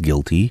defendant was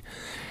guilty,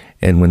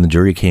 and when the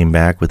jury came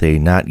back with a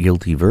not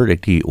guilty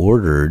verdict, he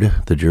ordered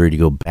the jury to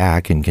go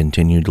back and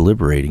continue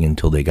deliberating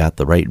until they got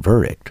the right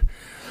verdict.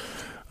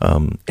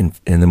 And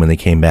then when they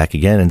came back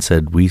again and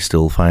said, we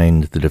still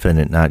find the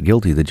defendant not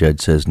guilty, the judge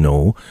says,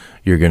 no,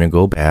 you're going to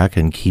go back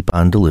and keep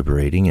on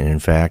deliberating. And in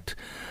fact,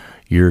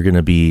 you're going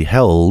to be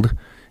held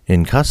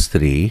in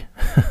custody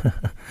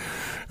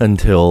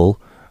until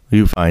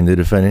you find the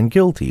defendant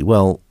guilty.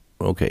 Well,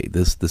 okay,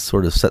 this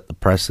sort of set the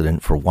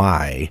precedent for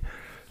why,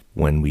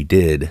 when we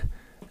did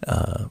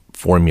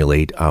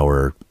formulate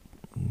our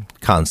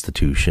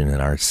Constitution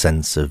and our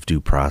sense of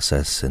due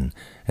process and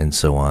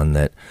so on,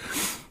 that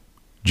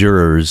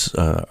jurors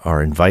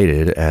are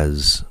invited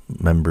as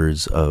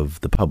members of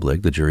the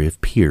public, the jury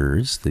of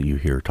peers that you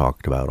hear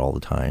talked about all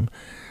the time,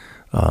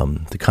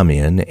 to come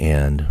in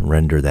and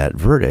render that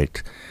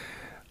verdict.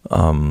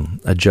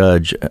 A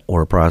judge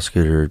or a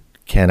prosecutor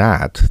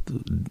cannot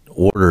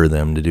order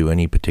them to do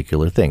any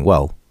particular thing.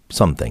 Well,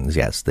 some things,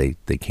 yes, they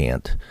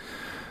can't.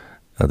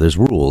 There's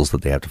rules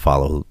that they have to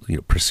follow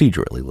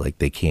procedurally, like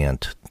they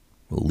can't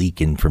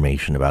leak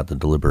information about the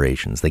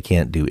deliberations. They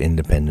can't do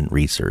independent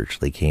research.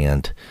 They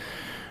can't,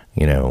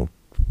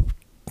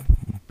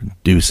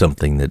 do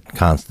something that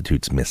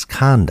constitutes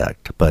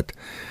misconduct. But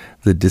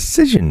the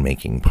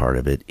decision-making part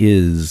of it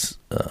is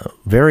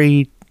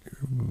very,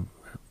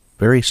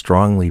 very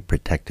strongly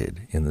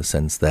protected in the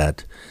sense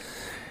that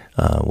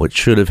what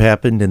should have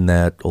happened in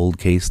that old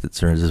case that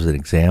serves as an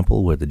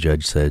example, where the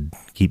judge said,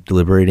 keep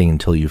deliberating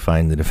until you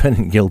find the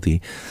defendant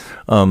guilty,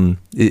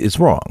 is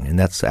wrong. And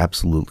that's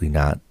absolutely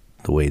not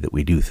the way that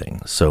we do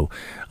things. So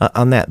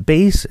on that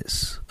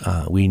basis,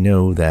 we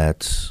know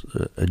that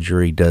a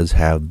jury does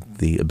have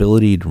the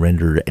ability to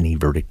render any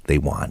verdict they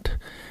want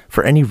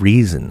for any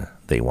reason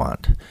they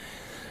want.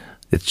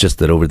 It's just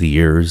that over the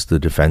years, the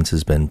defense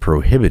has been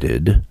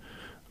prohibited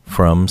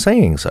from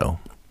saying so.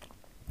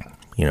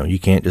 You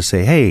can't just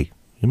say, hey,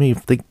 you may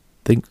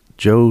think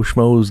Joe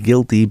Schmo's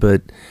guilty,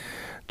 but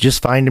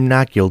just find him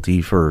not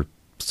guilty for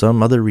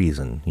some other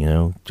reason.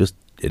 Just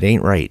it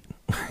ain't right.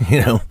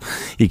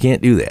 You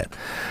can't do that.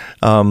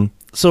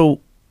 So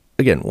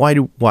again, why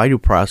do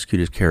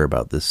prosecutors care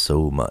about this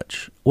so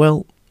much?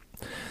 Well,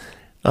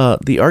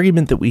 the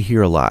argument that we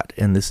hear a lot,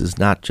 and this is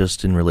not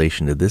just in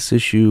relation to this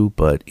issue,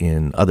 but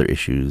in other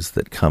issues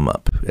that come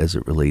up as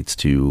it relates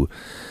to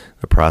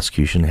the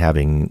prosecution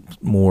having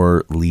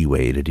more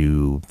leeway to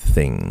do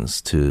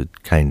things to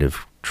kind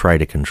of try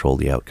to control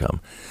the outcome.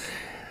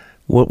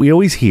 What we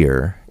always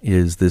hear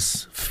is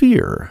this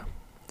fear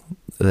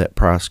that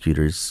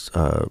prosecutors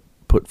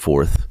put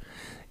forth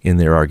in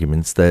their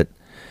arguments that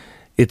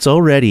it's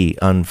already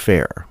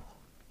unfair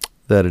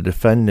that a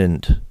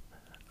defendant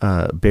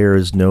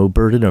bears no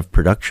burden of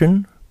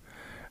production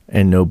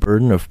and no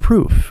burden of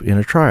proof in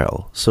a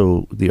trial.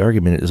 So the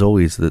argument is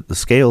always that the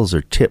scales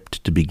are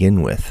tipped to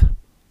begin with.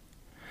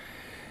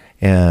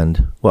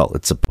 And, well,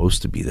 it's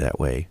supposed to be that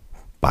way,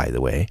 by the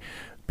way,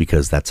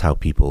 because that's how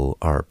people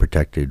are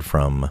protected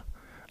from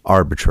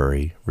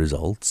arbitrary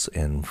results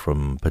and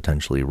from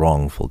potentially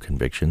wrongful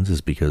convictions,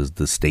 is because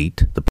the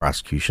state, the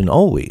prosecution,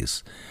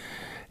 always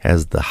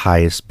has the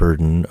highest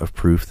burden of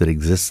proof that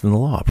exists in the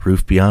law,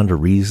 proof beyond a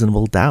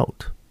reasonable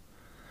doubt.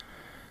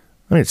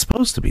 I mean, it's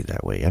supposed to be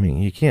that way. I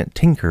mean, you can't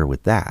tinker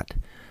with that.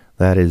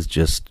 That is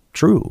just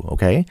true,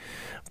 okay?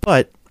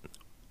 But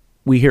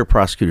we hear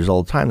prosecutors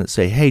all the time that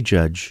say, hey,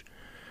 judge,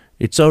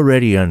 it's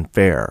already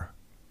unfair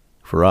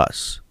for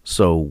us,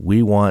 so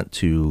we want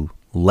to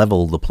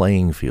level the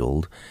playing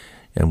field,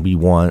 and we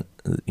want,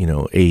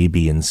 A,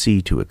 B, and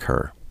C to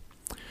occur.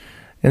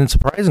 And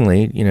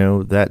surprisingly,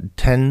 that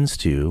tends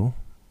to,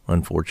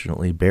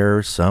 unfortunately,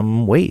 bear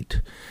some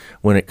weight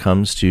when it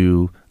comes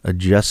to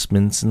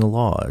adjustments in the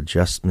law,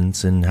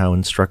 adjustments in how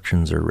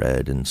instructions are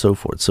read, and so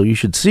forth. So you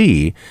should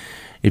see,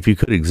 if you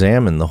could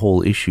examine the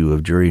whole issue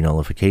of jury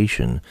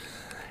nullification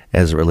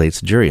as it relates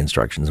to jury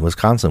instructions. In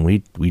Wisconsin,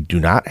 we do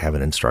not have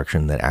an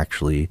instruction that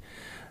actually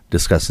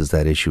discusses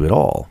that issue at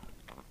all.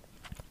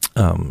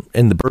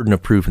 And the burden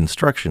of proof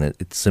instruction,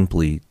 it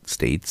simply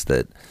states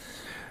that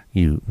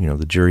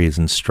the jury is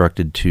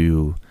instructed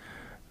to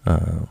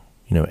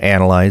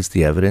analyze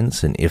the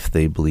evidence, and if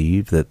they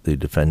believe that the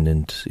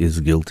defendant is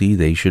guilty,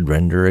 they should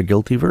render a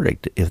guilty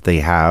verdict. If they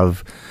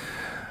have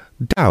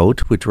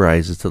doubt, which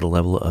rises to the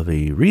level of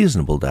a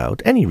reasonable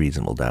doubt, any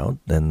reasonable doubt,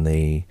 then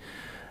they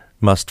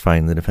must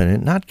find the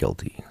defendant not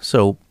guilty.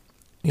 So,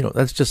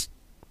 that's just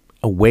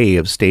a way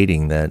of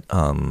stating that,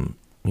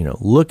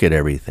 look at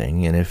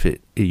everything, and if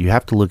you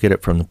have to look at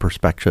it from the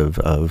perspective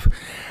of,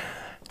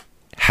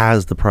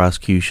 has the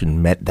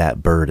prosecution met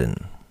that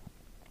burden?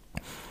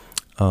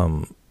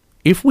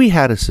 If we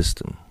had a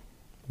system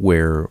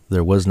where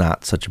there was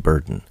not such a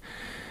burden,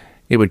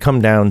 it would come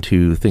down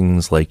to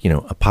things like,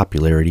 a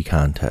popularity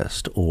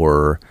contest,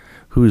 or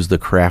who's the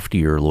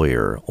craftier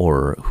lawyer,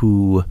 or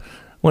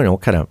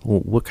what kind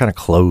of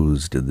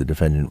clothes did the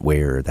defendant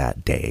wear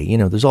that day?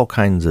 There's all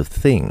kinds of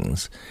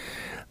things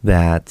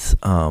that,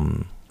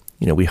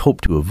 we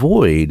hope to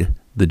avoid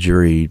the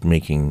jury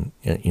making,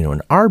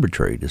 an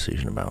arbitrary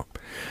decision about.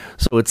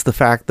 So it's the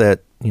fact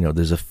that,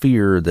 there's a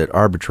fear that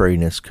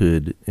arbitrariness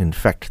could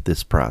infect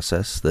this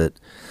process, that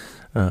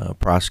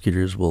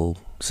prosecutors will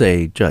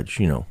say, Judge,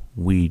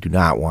 we do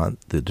not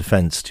want the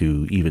defense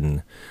to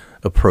even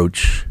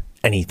approach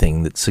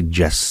anything that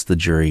suggests the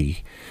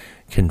jury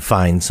can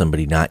find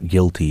somebody not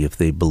guilty if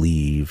they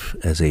believe,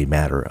 as a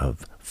matter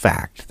of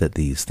fact, that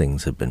these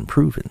things have been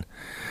proven.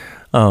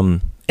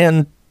 And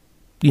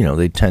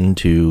they tend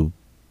to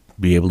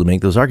be able to make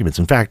those arguments.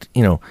 In fact,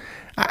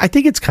 I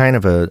think it's kind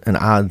of an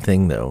odd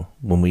thing, though,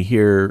 when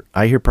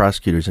I hear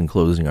prosecutors in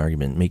closing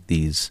argument make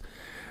these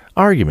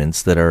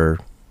arguments that are,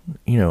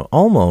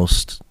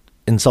 almost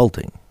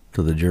insulting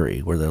to the jury,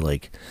 where they're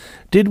like,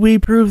 did we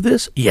prove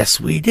this? Yes,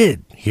 we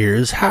did.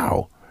 Here's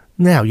how.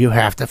 Now you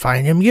have to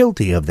find him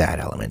guilty of that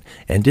element.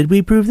 And did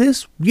we prove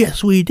this?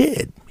 Yes, we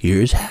did.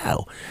 Here's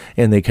how.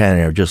 And they kind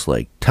of are just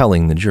like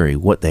telling the jury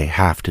what they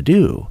have to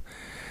do.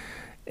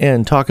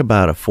 And talk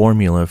about a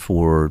formula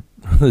for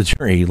the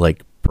jury,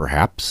 like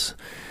perhaps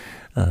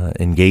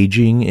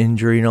engaging in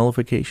jury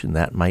nullification.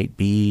 That might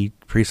be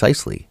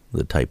precisely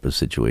the type of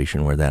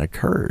situation where that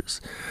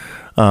occurs.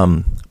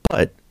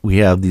 But we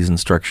have these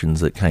instructions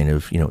that kind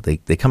of,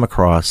 they come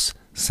across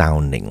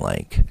sounding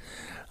like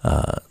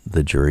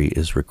the jury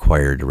is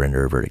required to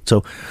render a verdict.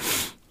 So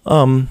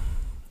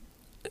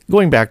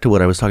going back to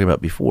what I was talking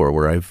about before,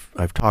 where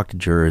I've talked to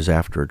jurors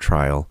after a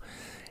trial,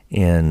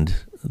 and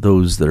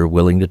those that are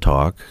willing to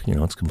talk,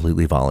 it's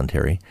completely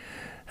voluntary,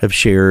 have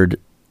shared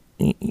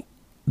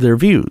their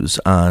views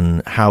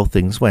on how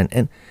things went.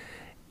 And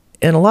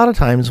a lot of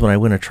times when I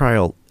win a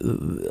trial,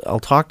 I'll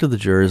talk to the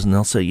jurors and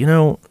they'll say,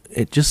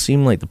 it just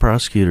seemed like the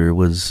prosecutor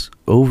was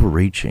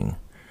overreaching,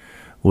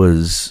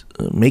 was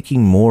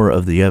making more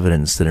of the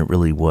evidence than it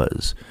really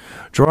was,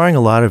 drawing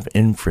a lot of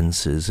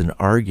inferences and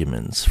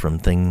arguments from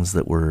things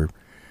that were,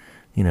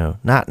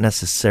 not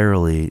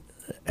necessarily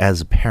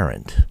as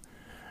apparent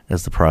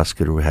as the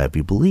prosecutor would have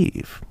you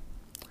believe.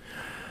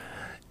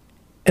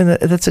 And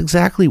that's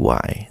exactly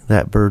why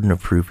that burden of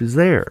proof is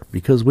there.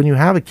 Because when you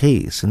have a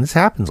case, and this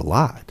happens a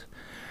lot,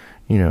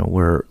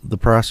 where the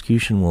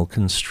prosecution will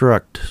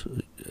construct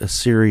a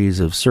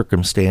series of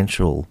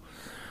circumstantial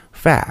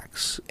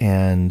facts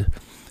and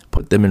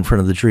put them in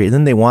front of the jury, and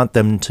then they want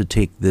them to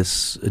take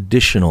this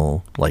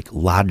additional,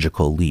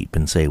 logical leap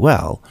and say,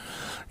 well,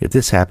 if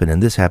this happened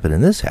and this happened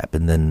and this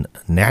happened, then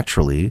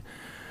naturally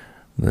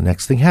the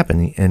next thing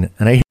happened. And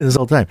I hear this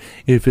all the time.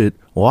 If it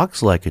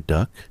walks like a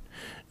duck,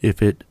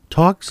 if it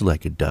talks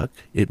like a duck,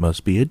 it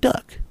must be a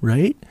duck,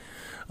 right?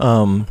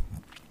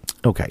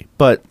 Okay,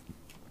 but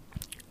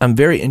I'm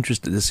very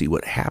interested to see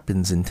what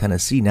happens in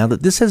Tennessee now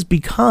that this has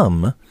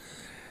become,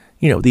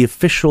 the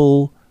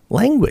official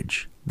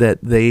language that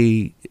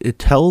they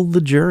tell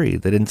the jury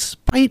that in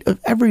spite of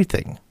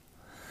everything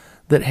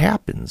that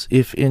happens,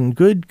 if in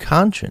good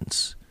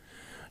conscience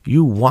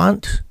you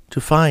want to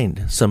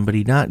find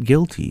somebody not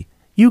guilty,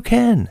 you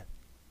can.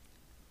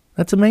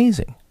 That's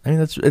amazing. I mean,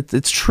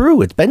 it's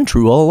true. It's been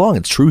true all along.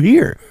 It's true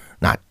here,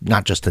 not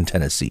just in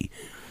Tennessee.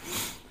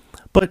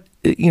 But,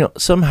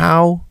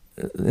 somehow,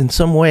 in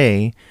some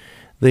way,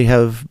 they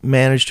have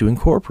managed to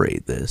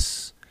incorporate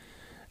this.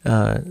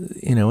 And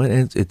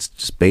it's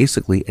just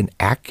basically an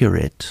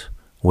accurate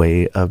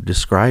way of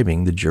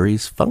describing the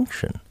jury's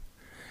function.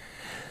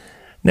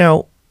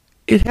 Now,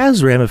 it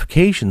has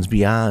ramifications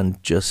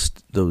beyond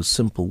just those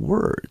simple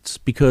words,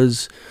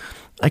 because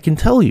I can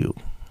tell you,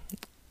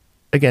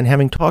 again,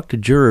 having talked to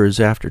jurors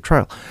after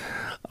trial,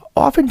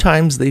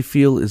 oftentimes they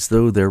feel as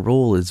though their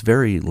role is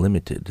very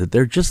limited, that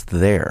they're just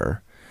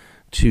there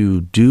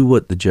to do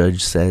what the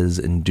judge says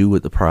and do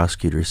what the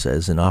prosecutor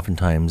says, and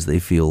oftentimes they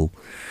feel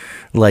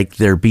like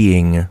they're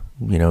being,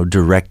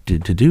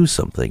 directed to do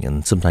something,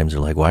 and sometimes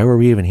they're like, why were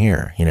we even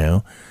here?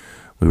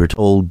 We were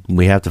told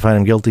we have to find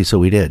him guilty, so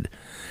we did.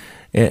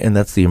 And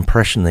that's the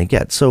impression they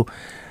get. So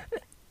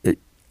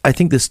I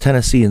think this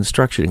Tennessee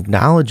instruction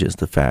acknowledges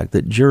the fact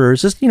that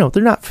jurors,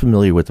 they're not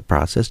familiar with the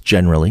process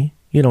generally.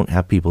 You don't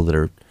have people that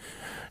are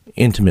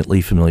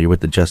intimately familiar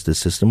with the justice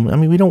system. I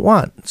mean, we don't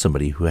want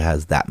somebody who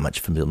has that much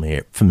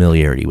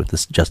familiarity with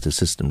this justice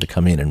system to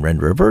come in and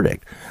render a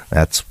verdict.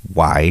 That's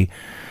why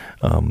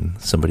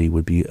somebody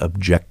would be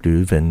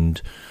objective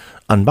and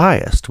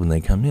unbiased when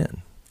they come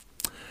in.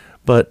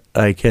 But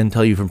I can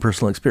tell you from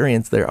personal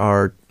experience, there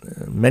are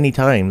many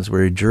times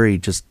where a jury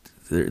just,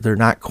 they're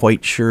not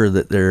quite sure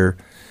that they're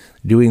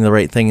doing the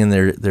right thing, and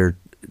they're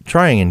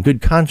trying in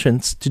good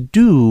conscience to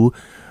do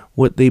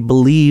what they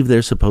believe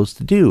they're supposed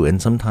to do,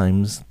 and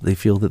sometimes they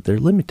feel that they're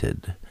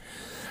limited.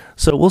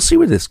 So we'll see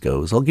where this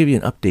goes. I'll give you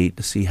an update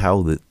to see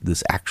how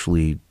this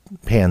actually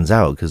pans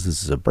out, because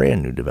this is a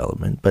brand new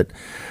development. But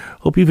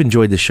hope you've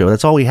enjoyed the show.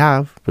 That's all we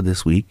have for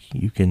this week.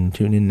 You can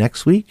tune in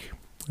next week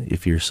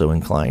if you're so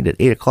inclined at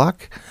 8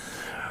 o'clock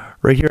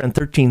right here on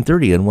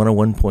 1330 and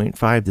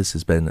 101.5. This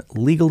has been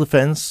Legal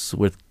Defense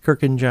with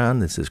Kirk and John.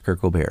 This is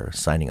Kirk Obear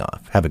signing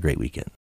off. Have a great weekend.